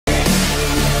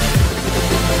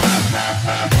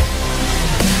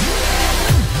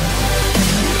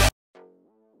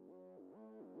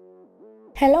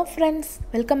Hello friends,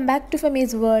 welcome back to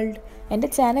Femi's World. എൻ്റെ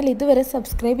channel ഇതുവരെ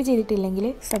subscribe ചെയ്തിട്ടില്ലെങ്കിൽ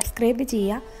സബ്സ്ക്രൈബ്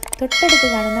ചെയ്യുക. തൊട്ടടുത്ത്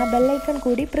കാണുന്ന ബെൽ ഐക്കൺ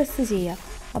കൂടി പ്രസ് ചെയ്യുക.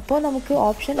 അപ്പോൾ നമുക്ക്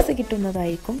ഓപ്ഷൻസ്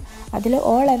കിട്ടുന്നതായിരിക്കും. അതിൽ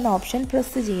ഓൾ എന്ന ഓപ്ഷൻ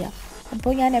പ്രസ് ചെയ്യുക.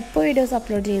 അപ്പോൾ ഞാൻ എപ്പോൾ വീഡിയോസ്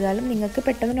അപ്ലോഡ് ചെയ്താലും നിങ്ങൾക്ക്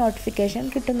പെട്ടെന്ന് നോട്ടിഫിക്കേഷൻ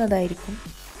കിട്ടുന്നതായിരിക്കും.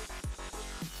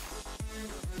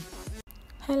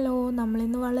 ഹലോ,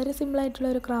 നമ്മളിന്ന് വളരെ സിമ്പിളായിട്ടുള്ള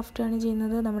ഒരു ക്രാഫ്റ്റാണ്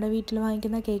ചെയ്യുന്നത്. നമ്മുടെ വീട്ടിൽ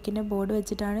വാങ്ങിക്കുന്ന കേക്കിൻ്റെ ബോർഡ്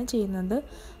വെച്ചിട്ടാണ് ചെയ്യുന്നത്.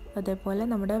 അതേപോലെ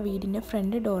നമ്മുടെ വീടിൻ്റെ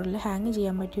ഫ്രണ്ട് ഡോറിൽ ഹാങ്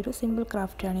ചെയ്യാൻ പറ്റിയൊരു സിമ്പിൾ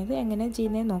ക്രാഫ്റ്റാണിത്. എങ്ങനെ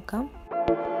ചെയ്യുന്നത് നോക്കാം.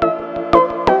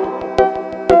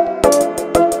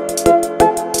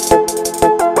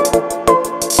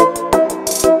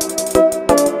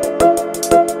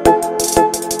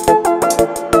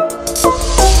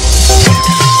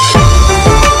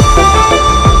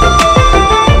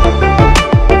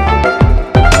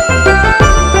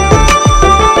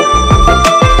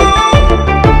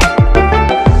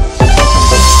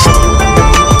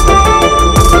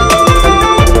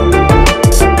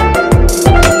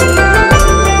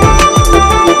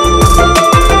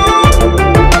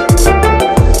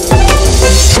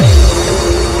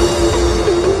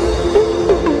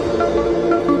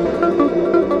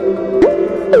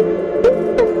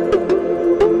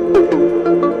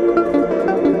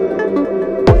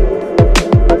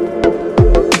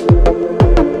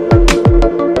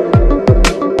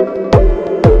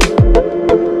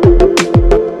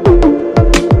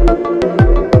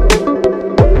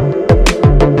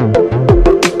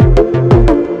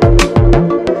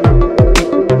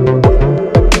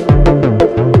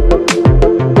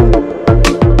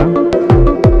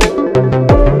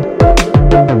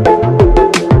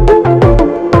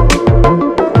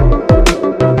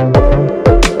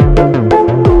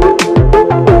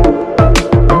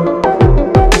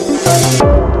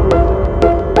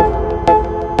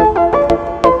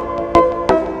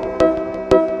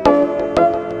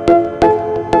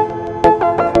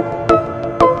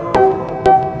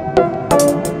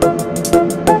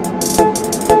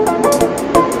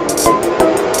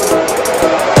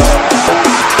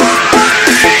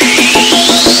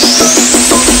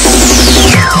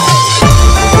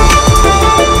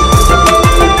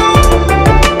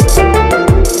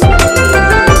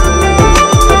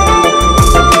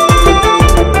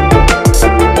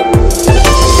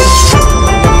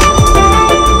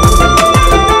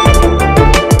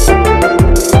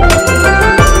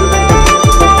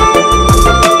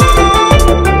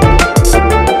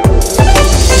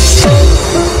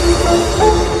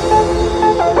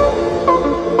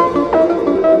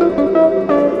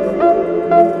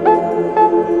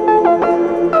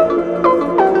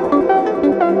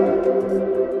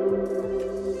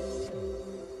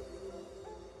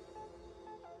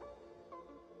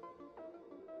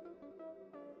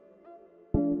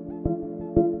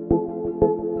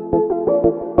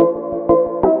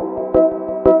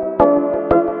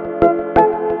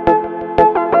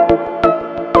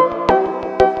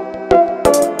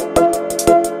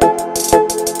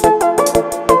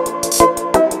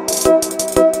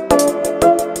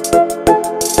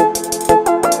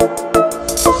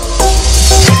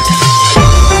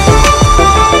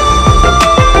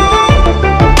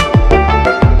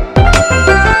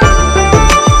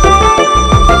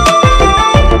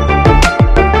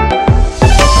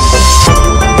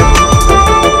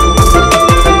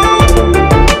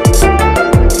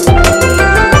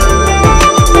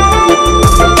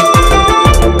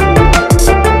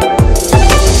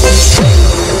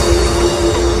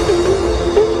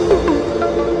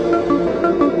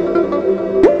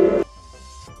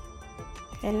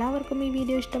 എല്ലാവർക്കും ഈ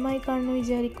വീഡിയോ ഇഷ്ടമായി കാണുമെന്ന്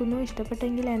വിചാരിക്കുന്നു.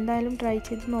 ഇഷ്ടപ്പെട്ടെങ്കിൽ എന്തായാലും ട്രൈ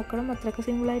ചെയ്ത് നോക്കണം. അത്രയ്ക്ക്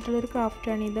സിമ്പിളായിട്ടുള്ളൊരു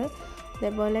ക്രാഫ്റ്റാണിത്.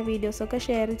 അതേപോലെ വീഡിയോസൊക്കെ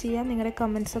ഷെയർ ചെയ്യുക, നിങ്ങളുടെ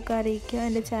കമൻസൊക്കെ അറിയിക്കുക.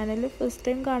 എൻ്റെ ചാനൽ ഫസ്റ്റ്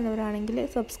ടൈം കാണുന്നവരാണെങ്കിൽ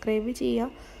സബ്സ്ക്രൈബ് ചെയ്യുക.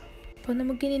 അപ്പോൾ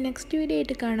നമുക്കിനി നെക്സ്റ്റ് വീഡിയോ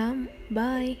ആയിട്ട് കാണാം.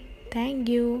 By,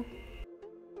 thank you.